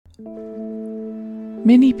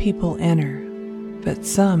Many people enter, but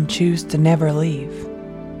some choose to never leave.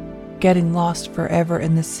 Getting lost forever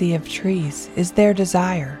in the sea of trees is their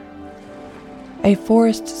desire. A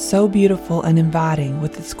forest so beautiful and inviting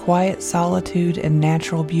with its quiet solitude and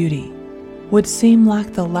natural beauty would seem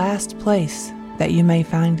like the last place that you may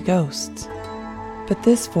find ghosts. But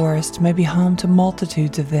this forest may be home to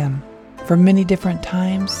multitudes of them from many different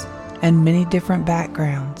times and many different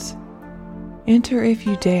backgrounds. Enter if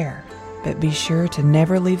you dare, but be sure to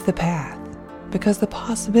never leave the path, because the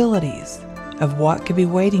possibilities of what could be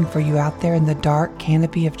waiting for you out there in the dark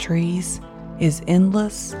canopy of trees is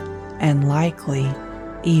endless and likely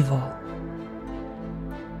evil.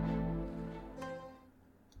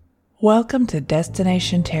 Welcome to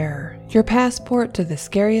Destination Terror, your passport to the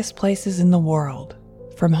scariest places in the world.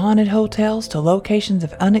 From haunted hotels to locations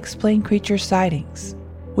of unexplained creature sightings,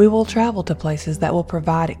 we will travel to places that will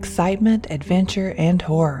provide excitement, adventure, and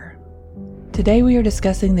horror. Today we are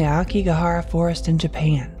discussing the Aokigahara forest in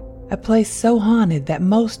Japan, a place so haunted that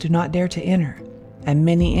most do not dare to enter, and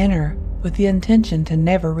many enter with the intention to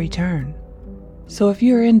never return. So if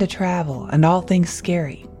you are into travel and all things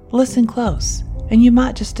scary, listen close, and you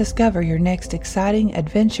might just discover your next exciting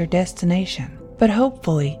adventure destination, but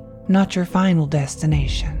hopefully not your final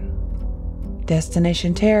destination.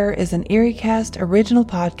 Destination Terror is an EerieCast original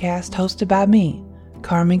podcast hosted by me,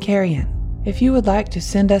 Carmen Carrion. If you would like to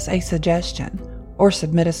send us a suggestion or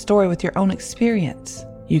submit a story with your own experience,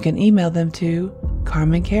 you can email them to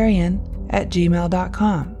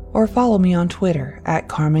carmencarrion@gmail.com or follow me on Twitter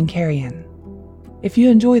 @CarmenCarrion. If you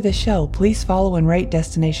enjoy the show, please follow and rate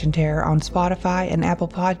Destination Terror on Spotify and Apple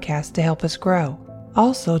Podcasts to help us grow.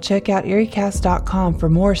 Also, check out EerieCast.com for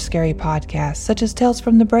more scary podcasts such as Tales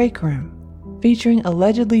from the Break Room, featuring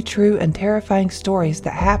allegedly true and terrifying stories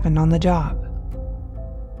that happened on the job.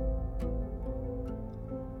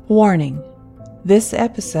 Warning: this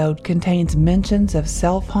episode contains mentions of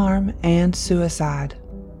self-harm and suicide.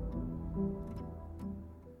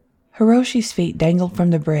 Hiroshi's feet dangled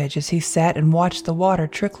from the bridge as he sat and watched the water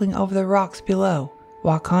trickling over the rocks below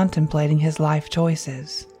while contemplating his life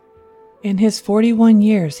choices. In his 41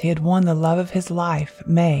 years, he had won the love of his life,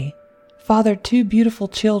 May, fathered 2 beautiful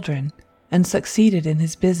children, and succeeded in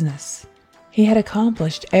his business. He had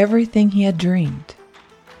accomplished everything he had dreamed.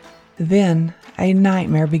 Then, a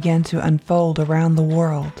nightmare began to unfold around the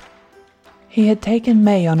world. He had taken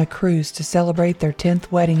May on a cruise to celebrate their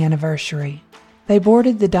 10th wedding anniversary. They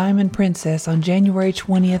boarded the Diamond Princess on January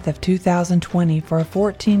 20th of 2020 for a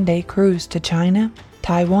 14-day cruise to China,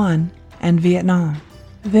 Taiwan, and Vietnam,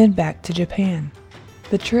 then back to Japan.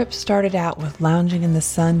 The trip started out with lounging in the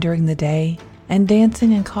sun during the day and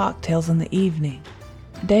dancing and cocktails in the evening.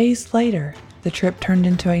 Days later, the trip turned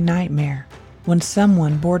into a nightmare when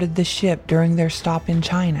someone boarded the ship during their stop in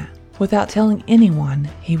China without telling anyone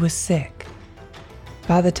he was sick.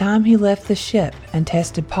 By the time he left the ship and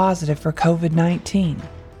tested positive for COVID-19,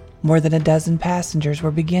 more than a dozen passengers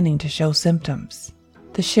were beginning to show symptoms.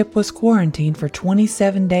 The ship was quarantined for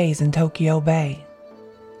 27 days in Tokyo Bay.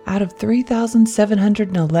 Out of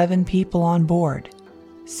 3,711 people on board,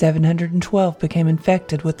 712 became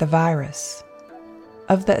infected with the virus.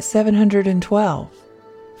 Of that 712,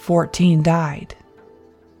 14 died.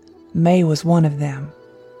 May was one of them.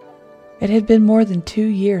 It had been more than 2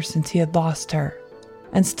 years since he had lost her,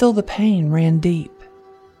 and still the pain ran deep.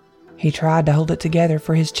 He tried to hold it together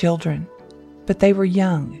for his children, but they were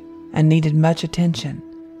young and needed much attention,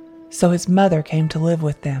 so his mother came to live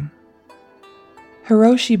with them.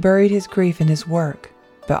 Hiroshi buried his grief in his work,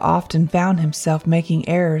 but often found himself making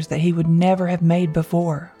errors that he would never have made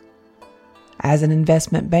before. As an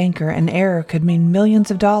investment banker, an error could mean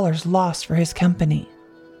millions of dollars lost for his company.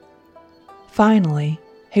 Finally,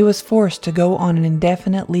 he was forced to go on an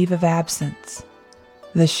indefinite leave of absence.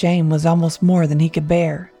 The shame was almost more than he could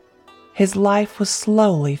bear. His life was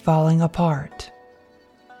slowly falling apart.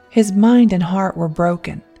 His mind and heart were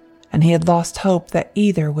broken, and he had lost hope that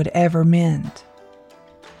either would ever mend.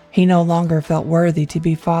 He no longer felt worthy to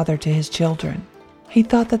be father to his children. He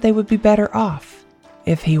thought that they would be better off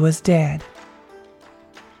if he was dead.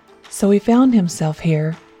 So he found himself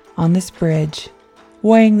here, on this bridge,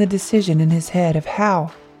 weighing the decision in his head of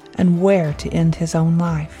how and where to end his own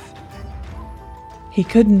life. He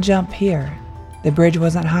couldn't jump here. The bridge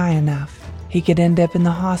wasn't high enough. He could end up in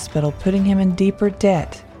the hospital, putting him in deeper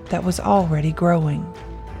debt that was already growing.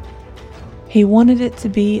 He wanted it to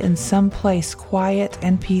be in some place quiet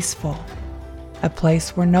and peaceful, a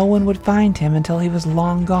place where no one would find him until he was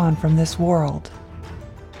long gone from this world.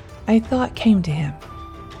 A thought came to him.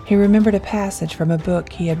 He remembered a passage from a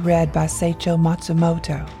book he had read by Seicho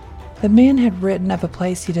Matsumoto. The man had written of a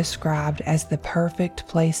place he described as the perfect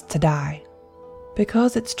place to die.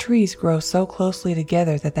 Because its trees grow so closely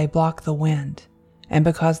together that they block the wind, and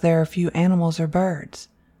because there are few animals or birds,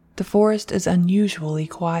 the forest is unusually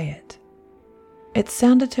quiet. It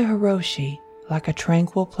sounded to Hiroshi like a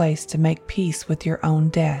tranquil place to make peace with your own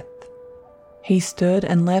death. He stood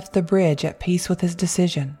and left the bridge at peace with his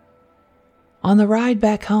decision. On the ride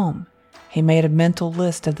back home, he made a mental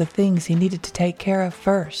list of the things he needed to take care of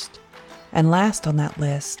first, and last on that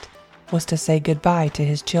list was to say goodbye to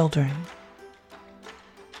his children.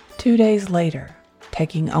 2 days later,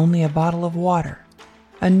 taking only a bottle of water,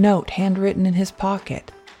 a note handwritten in his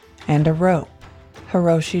pocket, and a rope,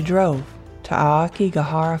 Hiroshi drove to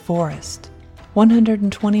Aokigahara Forest,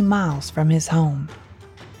 120 miles from his home.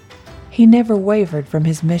 He never wavered from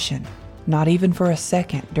his mission, not even for a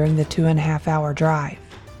second during the 2.5-hour drive.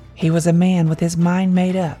 He was a man with his mind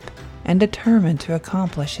made up and determined to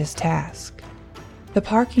accomplish his task. The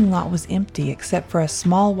parking lot was empty except for a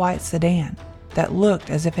small white sedan that looked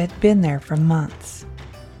as if it had been there for months.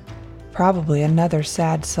 Probably another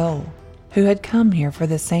sad soul who had come here for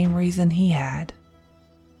the same reason he had.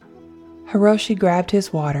 Hiroshi grabbed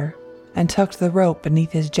his water and tucked the rope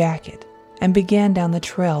beneath his jacket and began down the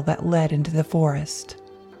trail that led into the forest.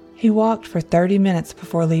 He walked for 30 minutes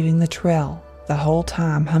before leaving the trail, the whole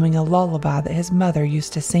time humming a lullaby that his mother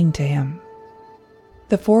used to sing to him.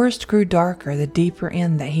 The forest grew darker the deeper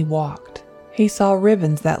in that he walked. He saw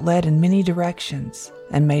ribbons that led in many directions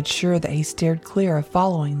and made sure that he steered clear of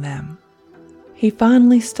following them. He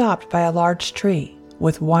finally stopped by a large tree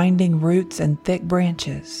with winding roots and thick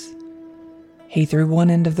branches. He threw one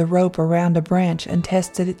end of the rope around a branch and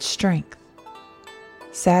tested its strength.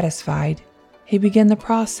 Satisfied, he began the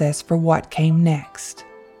process for what came next.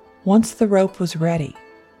 Once the rope was ready,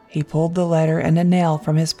 he pulled the letter and a nail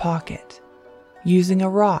from his pocket. Using a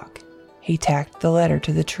rock, he tacked the letter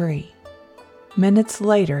to the tree. Minutes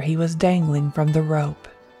later, he was dangling from the rope,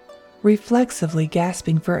 reflexively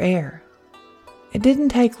gasping for air. It didn't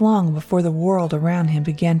take long before the world around him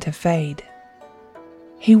began to fade.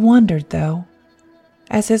 He wondered, though,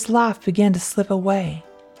 as his life began to slip away,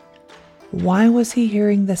 why was he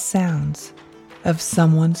hearing the sounds of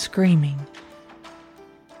someone screaming?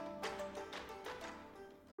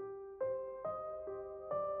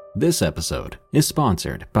 This episode is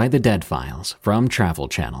sponsored by The Dead Files from Travel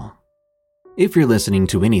Channel. If you're listening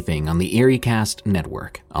to anything on the EerieCast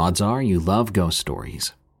network, odds are you love ghost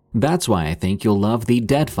stories. That's why I think you'll love The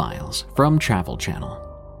Dead Files from Travel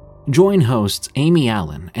Channel. Join hosts Amy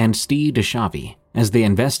Allen and Steve DeShavi as they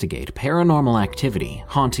investigate paranormal activity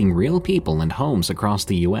haunting real people and homes across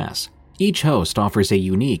the U.S. Each host offers a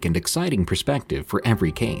unique and exciting perspective for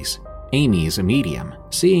every case. Amy is a medium,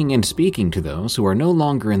 seeing and speaking to those who are no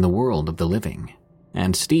longer in the world of the living.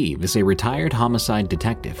 And Steve is a retired homicide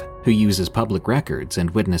detective who uses public records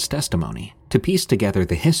and witness testimony to piece together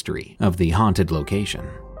the history of the haunted location.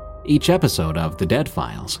 Each episode of The Dead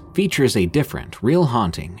Files features a different, real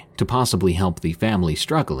haunting to possibly help the family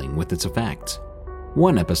struggling with its effects.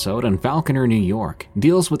 One episode in Falconer, New York,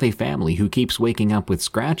 deals with a family who keeps waking up with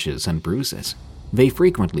scratches and bruises. They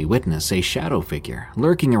frequently witness a shadow figure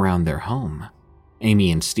lurking around their home.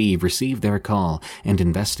 Amy and Steve receive their call and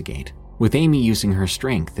investigate, with Amy using her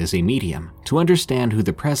strength as a medium to understand who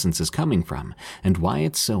the presence is coming from and why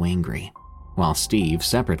it's so angry, while Steve,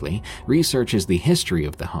 separately, researches the history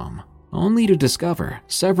of the home, only to discover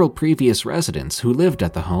several previous residents who lived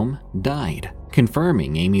at the home died,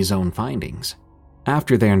 confirming Amy's own findings.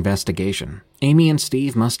 After their investigation, Amy and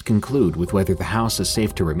Steve must conclude with whether the house is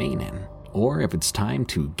safe to remain in, or if it's time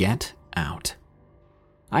to get out.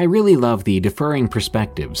 I really love the differing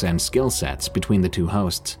perspectives and skill sets between the two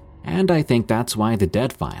hosts, and I think that's why The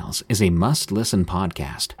Dead Files is a must-listen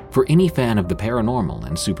podcast for any fan of the paranormal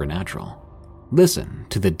and supernatural. Listen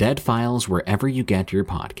to The Dead Files wherever you get your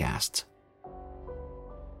podcasts.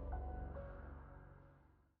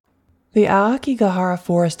 The Aokigahara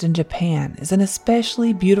Forest in Japan is an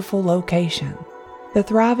especially beautiful location. The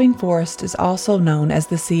thriving forest is also known as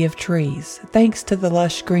the Sea of Trees, thanks to the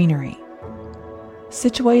lush greenery.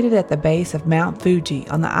 Situated at the base of Mount Fuji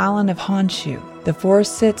on the island of Honshu, the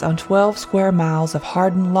forest sits on 12 square miles of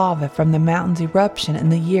hardened lava from the mountain's eruption in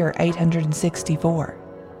the year 864.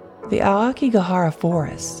 The Aokigahara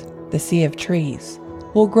Forest, the Sea of Trees,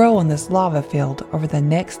 will grow on this lava field over the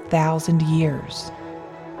next 1,000 years.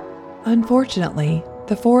 Unfortunately,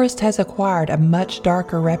 the forest has acquired a much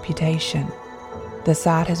darker reputation. The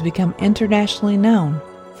site has become internationally known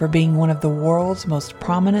for being one of the world's most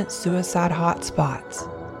prominent suicide hotspots,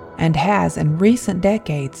 and has in recent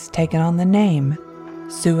decades taken on the name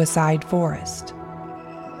Suicide Forest.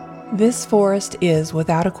 This forest is,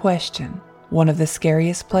 without a question, one of the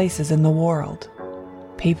scariest places in the world.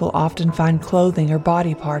 People often find clothing or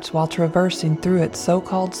body parts while traversing through its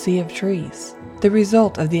so-called sea of trees, the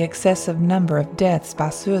result of the excessive number of deaths by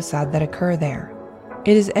suicide that occur there.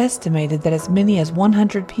 It is estimated that as many as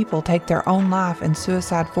 100 people take their own life in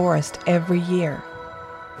Suicide Forest every year.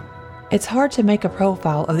 It's hard to make a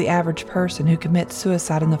profile of the average person who commits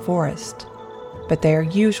suicide in the forest, but they are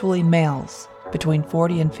usually males, between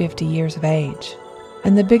 40 and 50 years of age,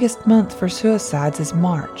 and the biggest month for suicides is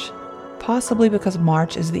March, possibly because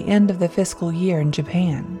March is the end of the fiscal year in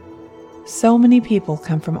Japan. So many people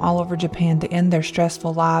come from all over Japan to end their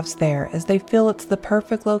stressful lives there as they feel it's the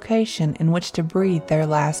perfect location in which to breathe their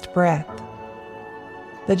last breath.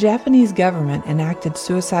 The Japanese government enacted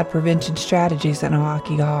suicide prevention strategies in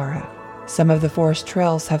Aokigahara. Some of the forest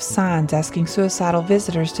trails have signs asking suicidal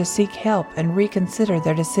visitors to seek help and reconsider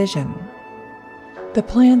their decision. The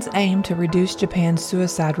plans aim to reduce Japan's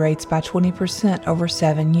suicide rates by 20% over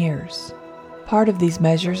 7 years. Part of these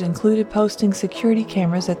measures included posting security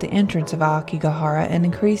cameras at the entrance of Aokigahara and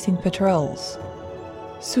increasing patrols.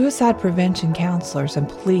 Suicide prevention counselors and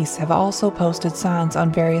police have also posted signs on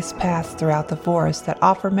various paths throughout the forest that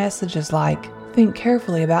offer messages like, "Think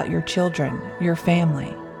carefully about your children, your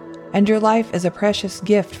family, and your life is a precious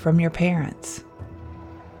gift from your parents."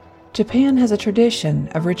 Japan has a tradition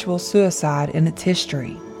of ritual suicide in its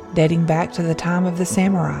history, dating back to the time of the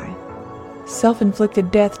samurai. Self-inflicted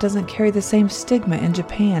death doesn't carry the same stigma in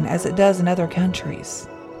Japan as it does in other countries.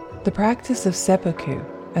 The practice of seppuku,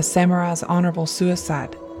 a samurai's honorable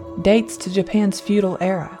suicide, dates to Japan's feudal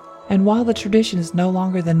era, and while the tradition is no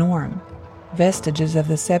longer the norm, vestiges of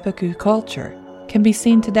the seppuku culture can be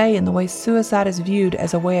seen today in the way suicide is viewed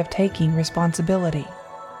as a way of taking responsibility.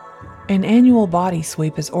 An annual body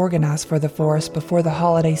sweep is organized for the forest before the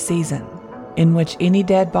holiday season, in which any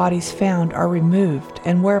dead bodies found are removed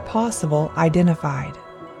and, where possible, identified.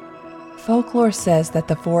 Folklore says that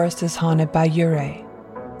the forest is haunted by yurei.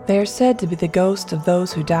 They are said to be the ghosts of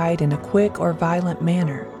those who died in a quick or violent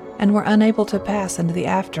manner and were unable to pass into the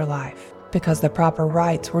afterlife because the proper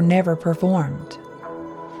rites were never performed.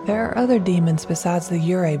 There are other demons besides the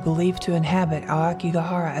yurei believed to inhabit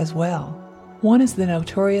Aokigahara as well. One is the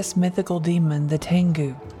notorious mythical demon, the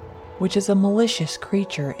Tengu, which is a malicious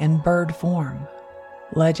creature in bird form.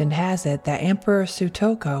 Legend has it that Emperor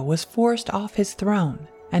Sutoko was forced off his throne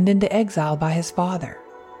and into exile by his father.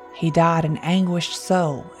 He died an anguished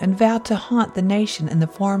soul and vowed to haunt the nation in the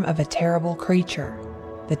form of a terrible creature.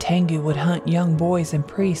 The Tengu would hunt young boys and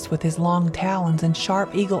priests with his long talons and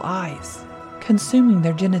sharp eagle eyes, consuming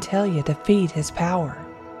their genitalia to feed his power.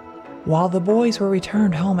 While the boys were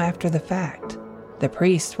returned home after the fact, the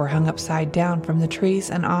priests were hung upside down from the trees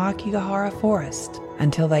in Aokigahara forest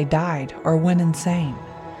until they died or went insane.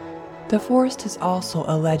 The forest is also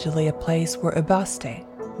allegedly a place where ubaste,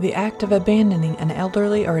 the act of abandoning an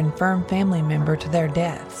elderly or infirm family member to their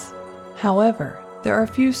deaths. However, there are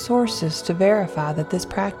few sources to verify that this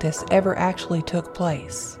practice ever actually took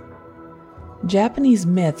place. Japanese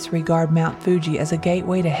myths regard Mount Fuji as a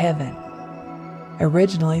gateway to heaven.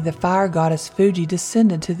 Originally, the fire goddess Fuji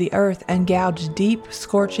descended to the earth and gouged deep,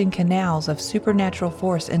 scorching canals of supernatural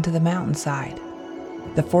force into the mountainside.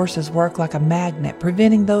 The forces work like a magnet,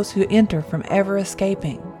 preventing those who enter from ever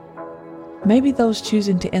escaping. Maybe those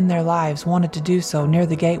choosing to end their lives wanted to do so near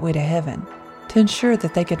the gateway to heaven, to ensure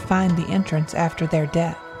that they could find the entrance after their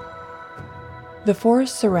death. The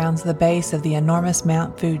forest surrounds the base of the enormous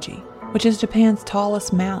Mount Fuji, which is Japan's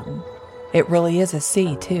tallest mountain. It really is a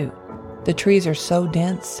sea, too. The trees are so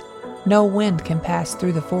dense, no wind can pass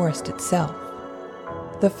through the forest itself.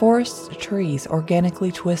 The forest's trees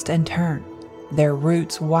organically twist and turn, their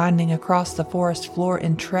roots winding across the forest floor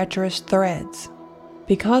in treacherous threads.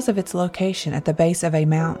 Because of its location at the base of a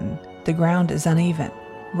mountain, the ground is uneven,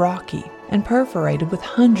 rocky, and perforated with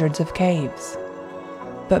hundreds of caves.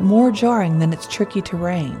 But more jarring than its tricky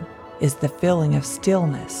terrain is the feeling of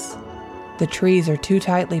stillness. The trees are too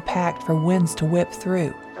tightly packed for winds to whip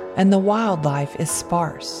through, and the wildlife is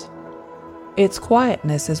sparse. Its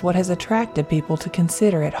quietness is what has attracted people to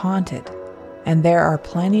consider it haunted, and there are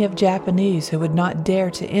plenty of Japanese who would not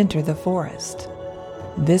dare to enter the forest.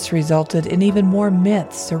 This resulted in even more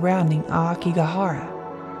myths surrounding Aokigahara.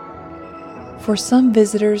 For some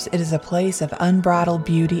visitors, it is a place of unbridled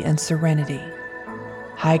beauty and serenity.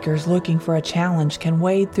 Hikers looking for a challenge can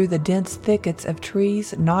wade through the dense thickets of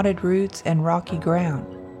trees, knotted roots, and rocky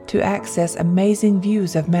ground to access amazing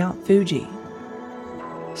views of Mount Fuji.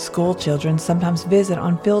 School children sometimes visit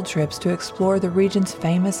on field trips to explore the region's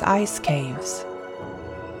famous ice caves.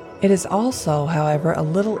 It is also, however, a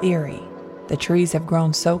little eerie. The trees have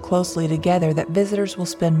grown so closely together that visitors will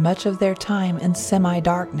spend much of their time in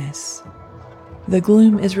semi-darkness. The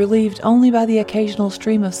gloom is relieved only by the occasional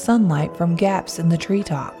stream of sunlight from gaps in the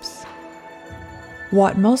treetops.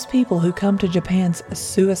 What most people who come to Japan's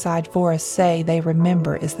suicide forest say they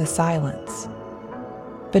remember is the silence.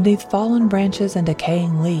 Beneath fallen branches and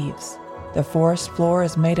decaying leaves, the forest floor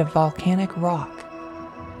is made of volcanic rock,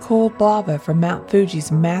 cooled lava from Mount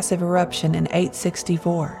Fuji's massive eruption in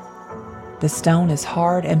 864. The stone is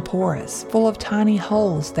hard and porous, full of tiny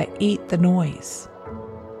holes that eat the noise.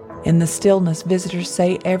 In the stillness, visitors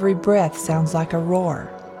say every breath sounds like a roar.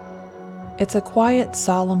 It's a quiet,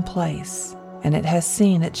 solemn place, and it has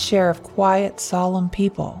seen its share of quiet, solemn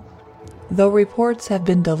people. Though reports have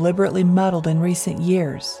been deliberately muddled in recent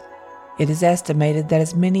years, it is estimated that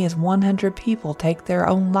as many as 100 people take their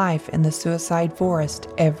own life in the suicide forest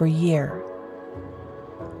every year.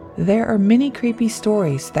 There are many creepy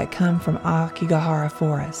stories that come from Aokigahara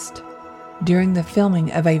Forest. During the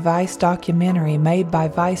filming of a Vice documentary made by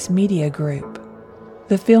Vice Media Group,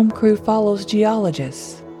 the film crew follows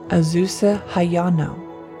geologist Azusa Hayano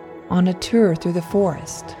on a tour through the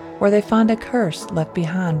forest where they find a curse left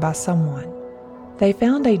behind by someone. They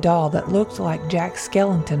found a doll that looked like Jack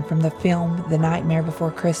Skellington from the film The Nightmare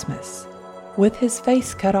Before Christmas, with his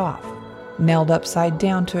face cut off, nailed upside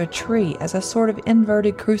down to a tree as a sort of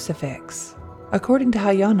inverted crucifix. According to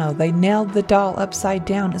Hayano, they nailed the doll upside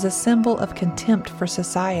down as a symbol of contempt for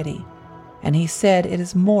society, and he said it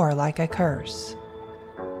is more like a curse.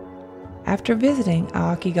 After visiting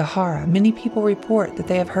Aokigahara, many people report that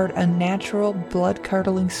they have heard unnatural,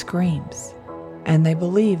 blood-curdling screams, and they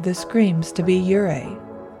believe the screams to be yurei.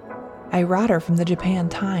 A writer from the Japan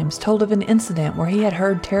Times told of an incident where he had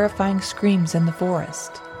heard terrifying screams in the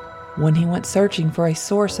forest. When he went searching for a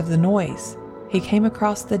source of the noise, he came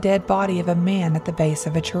across the dead body of a man at the base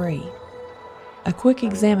of a tree. A quick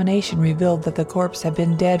examination revealed that the corpse had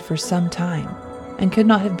been dead for some time and could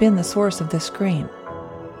not have been the source of the scream,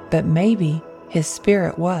 but maybe his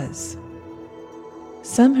spirit was.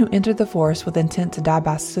 Some who entered the forest with intent to die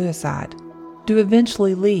by suicide do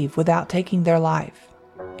eventually leave without taking their life.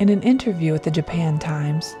 In an interview with the Japan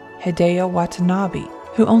Times, Hideo Watanabe,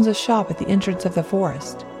 who owns a shop at the entrance of the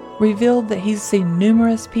forest, revealed that he's seen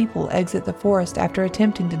numerous people exit the forest after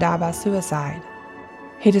attempting to die by suicide.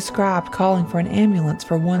 He described calling for an ambulance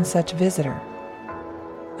for one such visitor.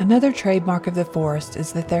 Another trademark of the forest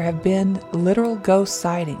is that there have been literal ghost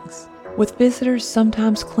sightings, with visitors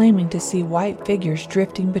sometimes claiming to see white figures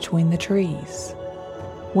drifting between the trees.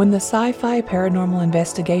 When the sci-fi paranormal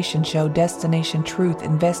investigation show Destination Truth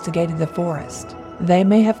investigated the forest, they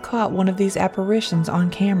may have caught one of these apparitions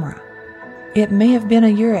on camera. It may have been a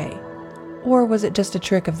yurei, or was it just a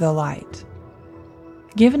trick of the light?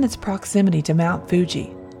 Given its proximity to Mount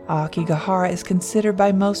Fuji, Aokigahara is considered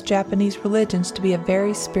by most Japanese religions to be a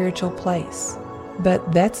very spiritual place,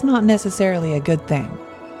 but that's not necessarily a good thing.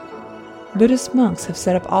 Buddhist monks have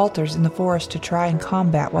set up altars in the forest to try and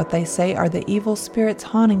combat what they say are the evil spirits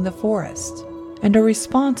haunting the forest, and are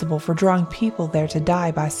responsible for drawing people there to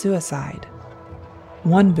die by suicide.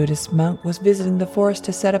 One Buddhist monk was visiting the forest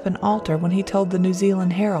to set up an altar when he told the New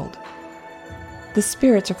Zealand Herald, "The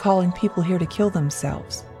spirits are calling people here to kill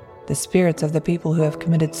themselves, the spirits of the people who have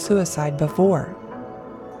committed suicide before."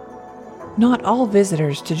 Not all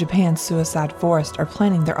visitors to Japan's suicide forest are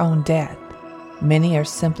planning their own death. Many are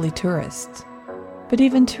simply tourists. But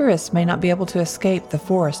even tourists may not be able to escape the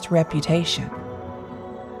forest's reputation.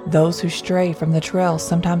 Those who stray from the trails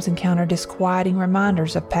sometimes encounter disquieting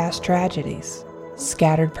reminders of past tragedies.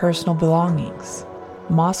 Scattered personal belongings,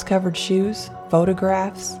 moss-covered shoes,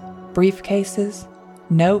 photographs, briefcases,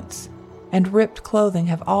 notes, and ripped clothing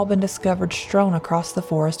have all been discovered strewn across the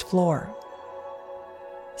forest floor.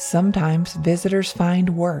 Sometimes visitors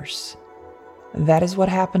find worse. That is what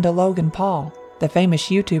happened to Logan Paul, the famous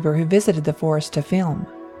YouTuber who visited the forest to film.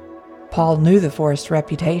 Paul knew the forest's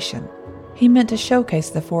reputation. He meant to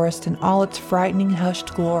showcase the forest in all its frightening,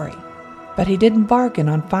 hushed glory, but he didn't bargain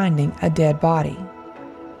on finding a dead body.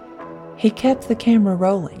 He kept the camera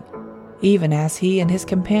rolling, even as he and his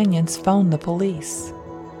companions phoned the police.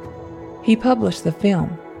 He published the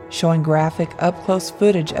film, showing graphic, up-close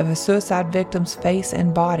footage of a suicide victim's face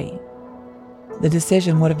and body. The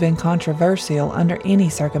decision would have been controversial under any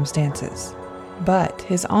circumstances, but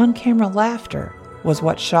his on-camera laughter was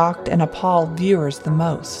what shocked and appalled viewers the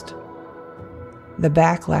most. The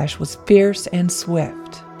backlash was fierce and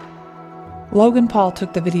swift. Logan Paul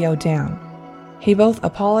took the video down. He both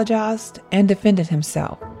apologized and defended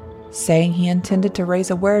himself, saying he intended to raise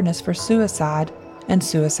awareness for suicide and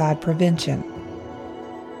suicide prevention.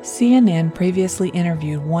 CNN previously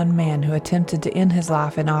interviewed one man who attempted to end his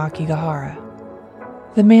life in Aokigahara.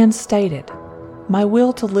 The man stated, "My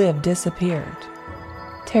will to live disappeared."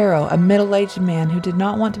 Taro, a middle-aged man who did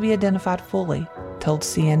not want to be identified fully, told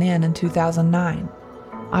CNN in 2009,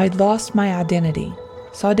 "I'd lost my identity,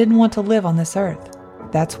 so I didn't want to live on this earth.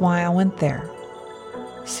 That's why I went there."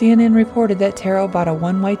 CNN reported that Taro bought a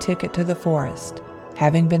one-way ticket to the forest,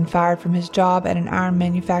 having been fired from his job at an iron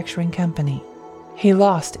manufacturing company. He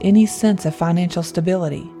lost any sense of financial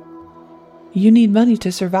stability. "You need money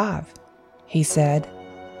to survive," he said.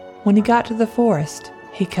 When he got to the forest,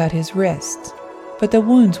 he cut his wrists, but the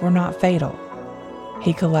wounds were not fatal.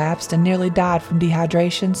 He collapsed and nearly died from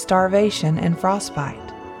dehydration, starvation, and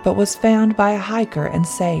frostbite, but was found by a hiker and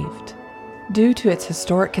saved. Due to its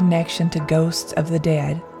historic connection to ghosts of the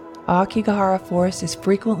dead, Aokigahara Forest is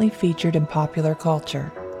frequently featured in popular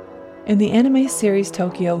culture. In the anime series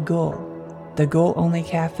Tokyo Ghoul, the ghoul-only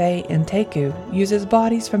cafe in Teku uses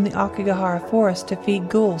bodies from the Aokigahara Forest to feed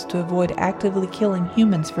ghouls to avoid actively killing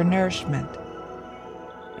humans for nourishment.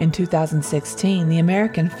 In 2016, the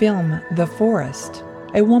American film The Forest,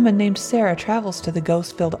 a woman named Sarah travels to the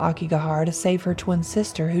ghost-filled Aokigahara to save her twin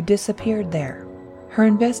sister who disappeared there. Her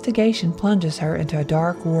investigation plunges her into a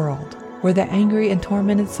dark world where the angry and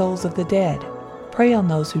tormented souls of the dead prey on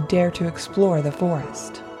those who dare to explore the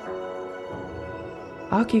forest.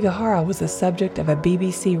 Aokigahara was the subject of a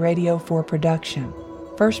BBC Radio 4 production,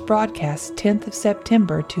 first broadcast 10th of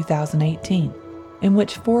September 2018, in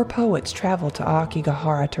which 4 poets traveled to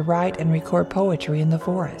Aokigahara to write and record poetry in the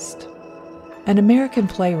forest. An American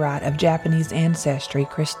playwright of Japanese ancestry,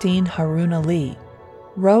 Christine Haruna Lee,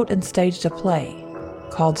 wrote and staged a play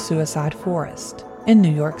called Suicide Forest in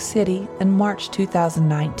New York City in March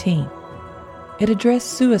 2019. It addressed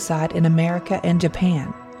suicide in America and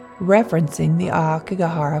Japan, referencing the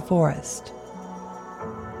Aokigahara Forest.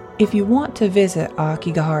 If you want to visit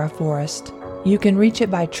Aokigahara Forest, you can reach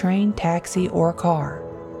it by train, taxi, or car.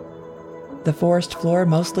 The forest floor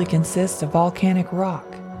mostly consists of volcanic rock.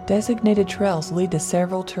 Designated trails lead to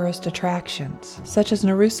several tourist attractions, such as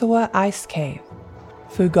Narusawa Ice Cave,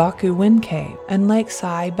 Fugaku Wind Cave, and Lake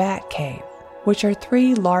Sai Bat Cave, which are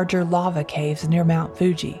 3 larger lava caves near Mount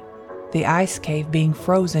Fuji, the ice cave being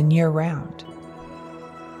frozen year-round.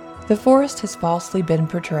 The forest has falsely been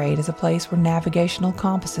portrayed as a place where navigational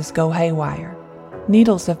compasses go haywire.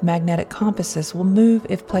 Needles of magnetic compasses will move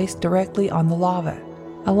if placed directly on the lava,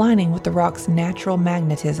 aligning with the rock's natural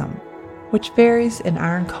magnetism, which varies in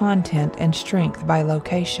iron content and strength by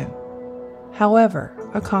location. However,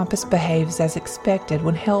 a compass behaves as expected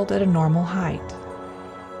when held at a normal height.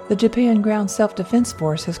 The Japan Ground Self-Defense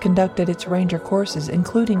Force has conducted its ranger courses,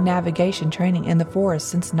 including navigation training in the forest,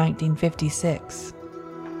 since 1956.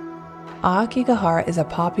 Aokigahara is a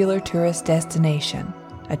popular tourist destination,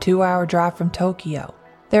 a 2-hour drive from Tokyo.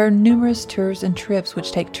 There are numerous tours and trips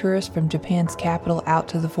which take tourists from Japan's capital out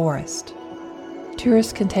to the forest.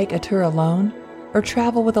 Tourists can take a tour alone or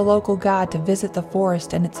travel with a local guide to visit the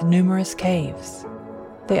forest and its numerous caves.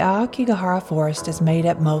 The Aokigahara Forest is made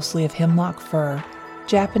up mostly of hemlock fir,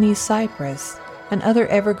 Japanese cypress, and other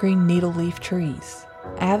evergreen needle-leaf trees.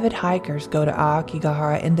 Avid hikers go to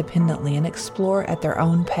Aokigahara independently and explore at their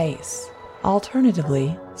own pace.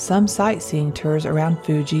 Alternatively, some sightseeing tours around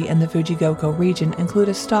Fuji and the Fujigoko region include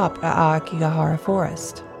a stop at Aokigahara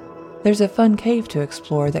Forest. There's a fun cave to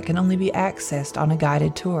explore that can only be accessed on a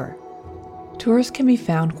guided tour. Tours can be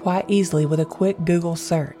found quite easily with a quick Google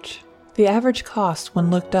search. The average cost when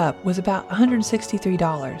looked up was about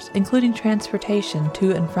 $163, including transportation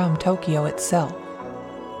to and from Tokyo itself.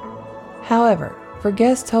 However, for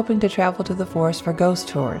guests hoping to travel to the forest for ghost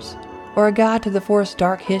tours, or a guide to the forest's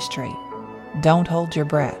dark history, don't hold your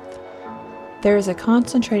breath. There is a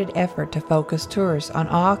concentrated effort to focus tours on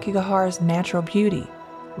Aokigahara's natural beauty,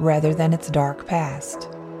 rather than its dark past.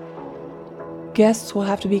 Guests will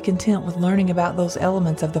have to be content with learning about those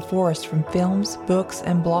elements of the forest from films, books,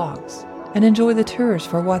 and blogs, and enjoy the tours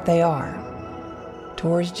for what they are.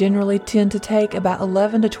 Tours generally tend to take about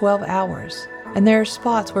 11 to 12 hours, and there are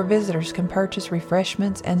spots where visitors can purchase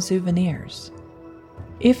refreshments and souvenirs.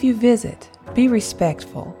 If you visit, be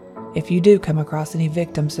respectful if you do come across any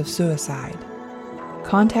victims of suicide.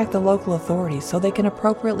 Contact the local authorities so they can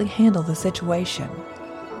appropriately handle the situation.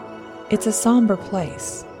 It's a somber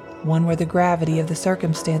place, one where the gravity of the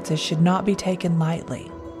circumstances should not be taken lightly.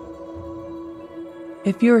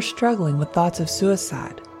 If you are struggling with thoughts of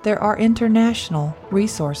suicide, there are international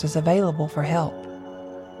resources available for help.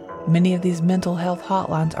 Many of these mental health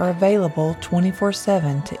hotlines are available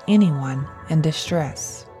 24/7 to anyone in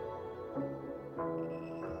distress.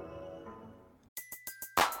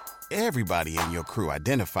 Everybody in your crew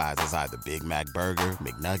identifies as either Big Mac Burger,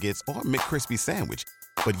 McNuggets, or McCrispy Sandwich.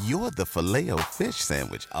 But you're the Filet-O-Fish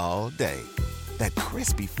Sandwich all day. That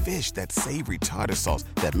crispy fish, that savory tartar sauce,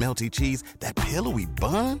 that melty cheese, that pillowy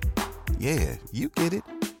bun. Yeah, you get it.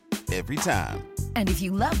 Every time. And if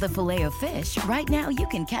you love the Filet-O-Fish, right now you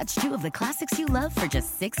can catch two of the classics you love for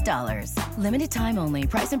just $6. Limited time only.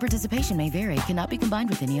 Price and participation may vary. Cannot be combined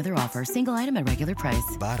with any other offer. Single item at regular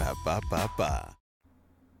price. Ba-da-ba-ba-ba.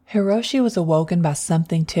 Hiroshi was awoken by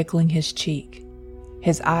something tickling his cheek.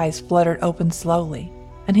 His eyes fluttered open slowly,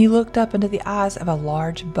 and he looked up into the eyes of a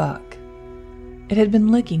large buck. It had been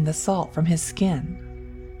licking the salt from his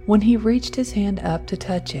skin. When he reached his hand up to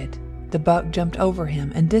touch it, the buck jumped over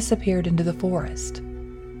him and disappeared into the forest.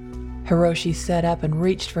 Hiroshi sat up and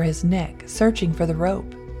reached for his neck, searching for the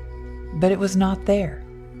rope, but it was not there.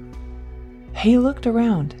 He looked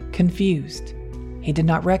around, confused. He did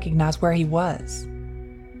not recognize where he was.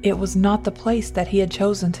 It was not the place that he had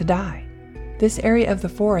chosen to die. This area of the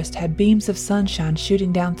forest had beams of sunshine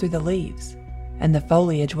shooting down through the leaves, and the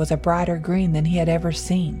foliage was a brighter green than he had ever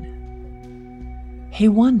seen. He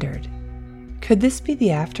wondered, could this be the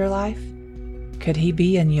afterlife? Could he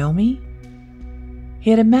be in Yomi? He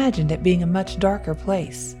had imagined it being a much darker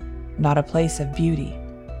place, not a place of beauty.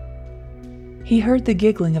 He heard the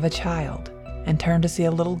giggling of a child and turned to see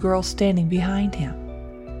a little girl standing behind him.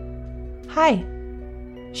 "Hi,"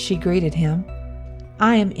 she greeted him.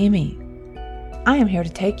 "I am Emi. I am here to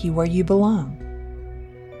take you where you belong."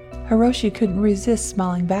 Hiroshi couldn't resist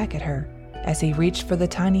smiling back at her as he reached for the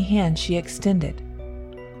tiny hand she extended.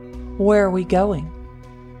 "Where are we going?"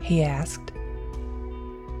 he asked.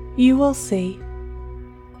 "You will see,"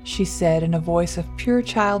 she said in a voice of pure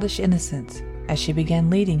childish innocence as she began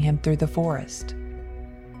leading him through the forest.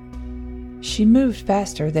 She moved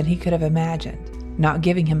faster than he could have imagined, not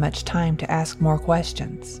giving him much time to ask more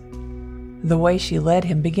questions. The way she led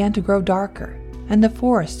him began to grow darker, and the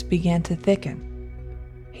forest began to thicken.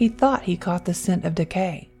 He thought he caught the scent of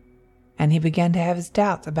decay, and he began to have his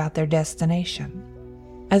doubts about their destination.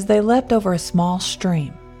 As they leapt over a small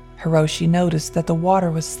stream, Hiroshi noticed that the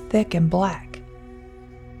water was thick and black.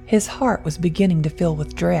 His heart was beginning to fill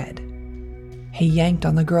with dread. He yanked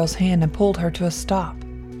on the girl's hand and pulled her to a stop,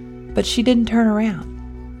 but she didn't turn around.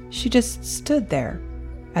 She just stood there,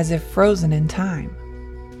 as if frozen in time.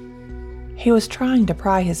 He was trying to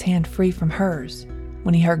pry his hand free from hers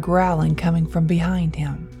when he heard growling coming from behind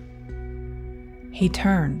him. He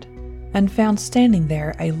turned and found standing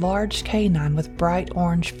there a large canine with bright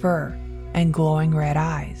orange fur and glowing red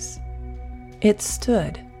eyes. It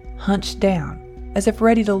stood, hunched down, as if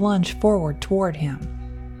ready to lunge forward toward him.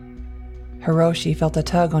 Hiroshi felt a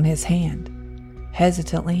tug on his hand.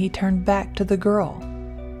 Hesitantly, he turned back to the girl,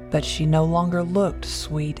 but she no longer looked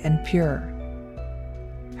sweet and pure.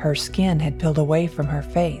 Her skin had peeled away from her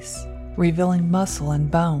face, revealing muscle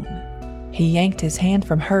and bone. He yanked his hand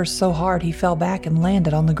from hers so hard he fell back and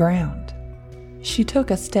landed on the ground. She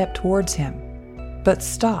took a step towards him, but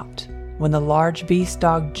stopped when the large beast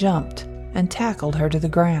dog jumped and tackled her to the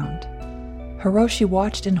ground. Hiroshi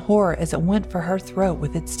watched in horror as it went for her throat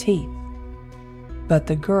with its teeth. But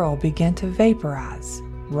the girl began to vaporize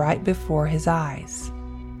right before his eyes.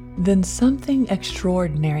 Then something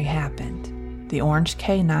extraordinary happened. The orange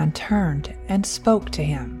canine turned and spoke to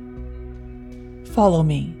him. "Follow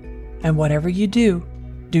me, and whatever you do,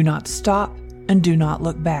 do not stop and do not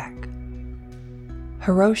look back."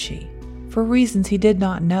 Hiroshi, for reasons he did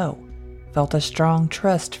not know, felt a strong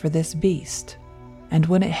trust for this beast, and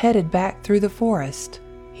when it headed back through the forest,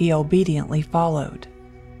 he obediently followed.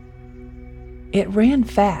 It ran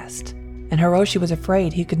fast, and Hiroshi was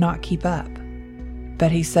afraid he could not keep up,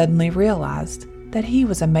 but he suddenly realized that he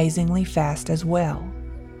was amazingly fast as well.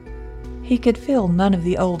 He could feel none of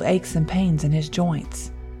the old aches and pains in his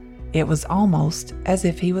joints. It was almost as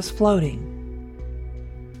if he was floating.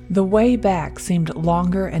 The way back seemed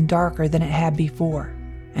longer and darker than it had before,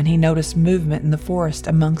 and he noticed movement in the forest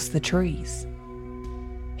amongst the trees.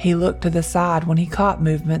 He looked to the side when he caught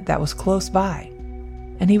movement that was close by,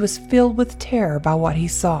 and he was filled with terror by what he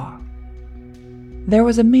saw. There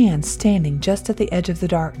was a man standing just at the edge of the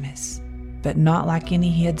darkness, but not like any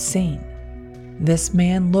he had seen. This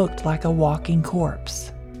man looked like a walking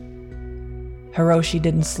corpse. Hiroshi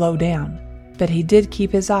didn't slow down, but he did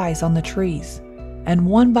keep his eyes on the trees, and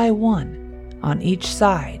one by one, on each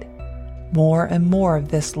side, more and more of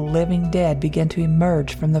this living dead began to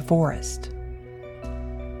emerge from the forest.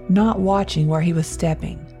 Not watching where he was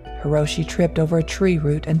stepping, Hiroshi tripped over a tree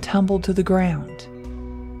root and tumbled to the ground.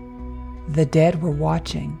 The dead were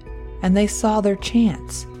watching, and they saw their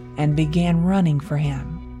chance and began running for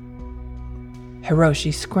him.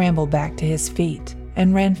 Hiroshi scrambled back to his feet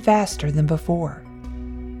and ran faster than before.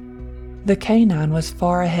 The canine was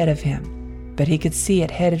far ahead of him, but he could see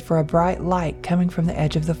it headed for a bright light coming from the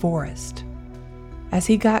edge of the forest. As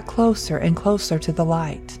he got closer and closer to the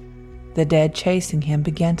light, the dead chasing him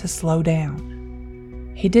began to slow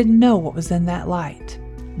down. He didn't know what was in that light,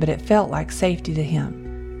 but it felt like safety to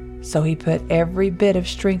him, so he put every bit of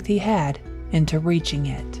strength he had into reaching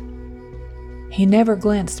it. He never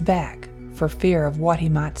glanced back for fear of what he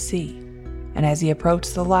might see, and as he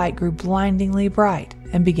approached, the light grew blindingly bright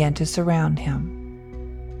and began to surround him.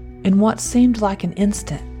 In what seemed like an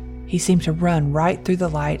instant, he seemed to run right through the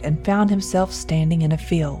light and found himself standing in a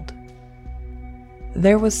field.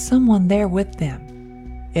 There was someone there with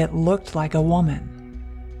them. It looked like a woman.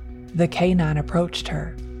 The canine approached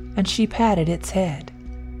her, and she patted its head.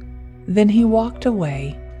 Then he walked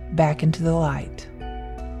away, back into the light.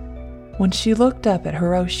 When she looked up at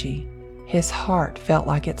Hiroshi, his heart felt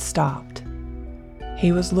like it stopped.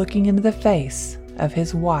 He was looking into the face of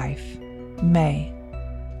his wife, May.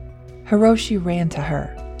 Hiroshi ran to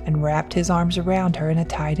her and wrapped his arms around her in a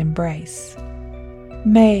tight embrace.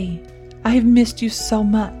 "May, I have missed you so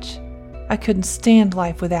much. I couldn't stand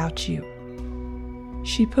life without you."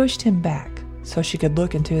 She pushed him back so she could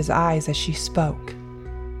look into his eyes as she spoke.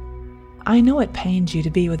 "I know it pains you to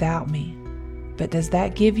be without me, but does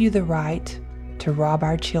that give you the right to rob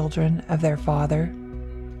our children of their father?"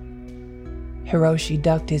 Hiroshi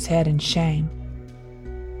ducked his head in shame.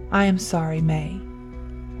 "I am sorry, May.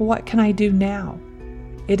 What can I do now?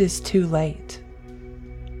 It is too late."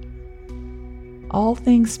 "All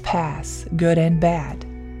things pass, good and bad.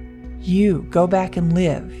 You go back and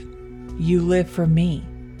live. You live for me.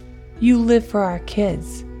 You live for our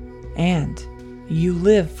kids. And you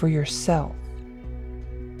live for yourself.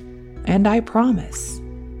 And I promise,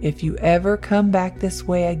 if you ever come back this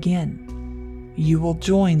way again, you will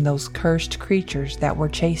join those cursed creatures that were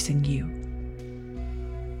chasing you."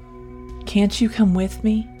 "Can't you come with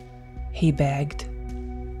me?" he begged.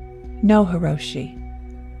 "No, Hiroshi.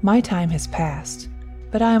 My time has passed,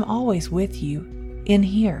 but I am always with you, in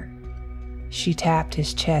here." She tapped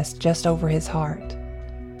his chest just over his heart.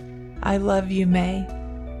 "I love you, May."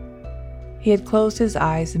 He had closed his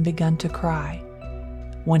eyes and begun to cry.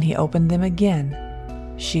 When he opened them again,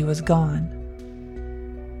 she was gone.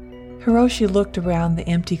 Hiroshi looked around the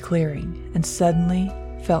empty clearing and suddenly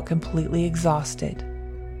felt completely exhausted.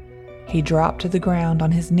 He dropped to the ground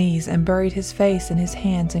on his knees and buried his face in his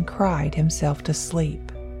hands and cried himself to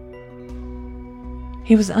sleep.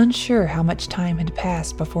 He was unsure how much time had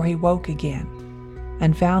passed before he woke again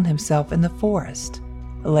and found himself in the forest,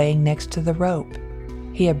 laying next to the rope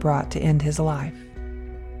he had brought to end his life.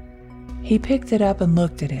 He picked it up and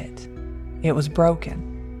looked at it. It was broken.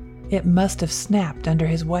 It must have snapped under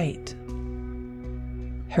his weight.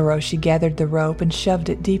 Hiroshi gathered the rope and shoved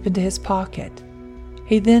it deep into his pocket.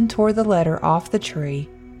 He then tore the letter off the tree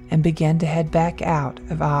and began to head back out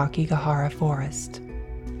of Aokigahara Forest.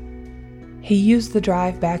 He used the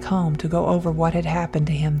drive back home to go over what had happened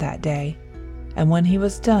to him that day, and when he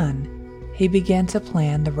was done, he began to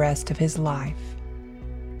plan the rest of his life.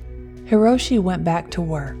 Hiroshi went back to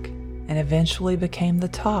work and eventually became the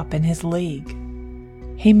top in his league.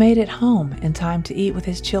 He made it home in time to eat with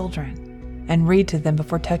his children and read to them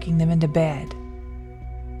before tucking them into bed.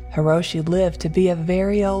 Hiroshi lived to be a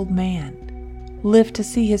very old man, lived to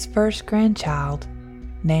see his first grandchild,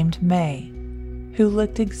 named May, who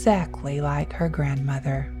looked exactly like her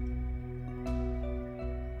grandmother.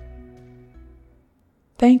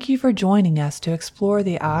 Thank you for joining us to explore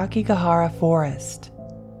the Aokigahara Forest.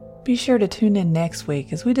 Be sure to tune in next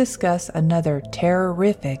week as we discuss another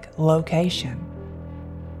terrorific location.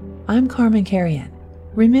 I'm Carmen Carrion.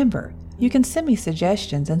 Remember, you can send me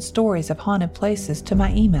suggestions and stories of haunted places to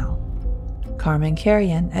my email,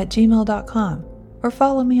 carmencarrion@gmail.com, or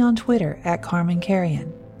follow me on Twitter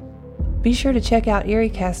 @CarmenCarrion. Be sure to check out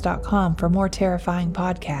EerieCast.com for more terrifying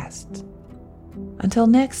podcasts. Until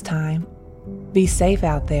next time, be safe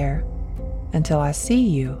out there. Until I see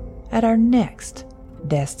you at our next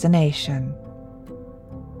destination.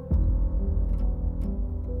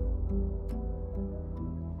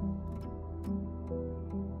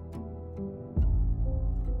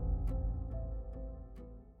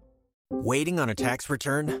 Waiting on a tax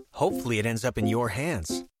return? Hopefully it ends up in your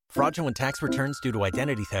hands. Fraudulent tax returns due to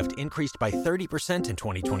identity theft increased by 30% in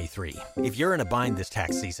 2023. If you're in a bind this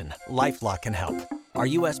tax season, LifeLock can help. Our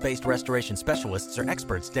U.S.-based restoration specialists are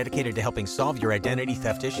experts dedicated to helping solve your identity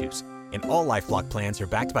theft issues. And all LifeLock plans are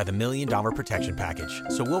backed by the $1 Million Protection Package.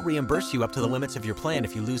 So we'll reimburse you up to the limits of your plan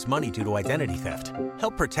if you lose money due to identity theft.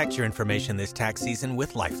 Help protect your information this tax season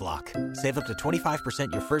with LifeLock. Save up to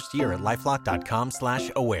 25% your first year at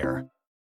LifeLock.com/aware.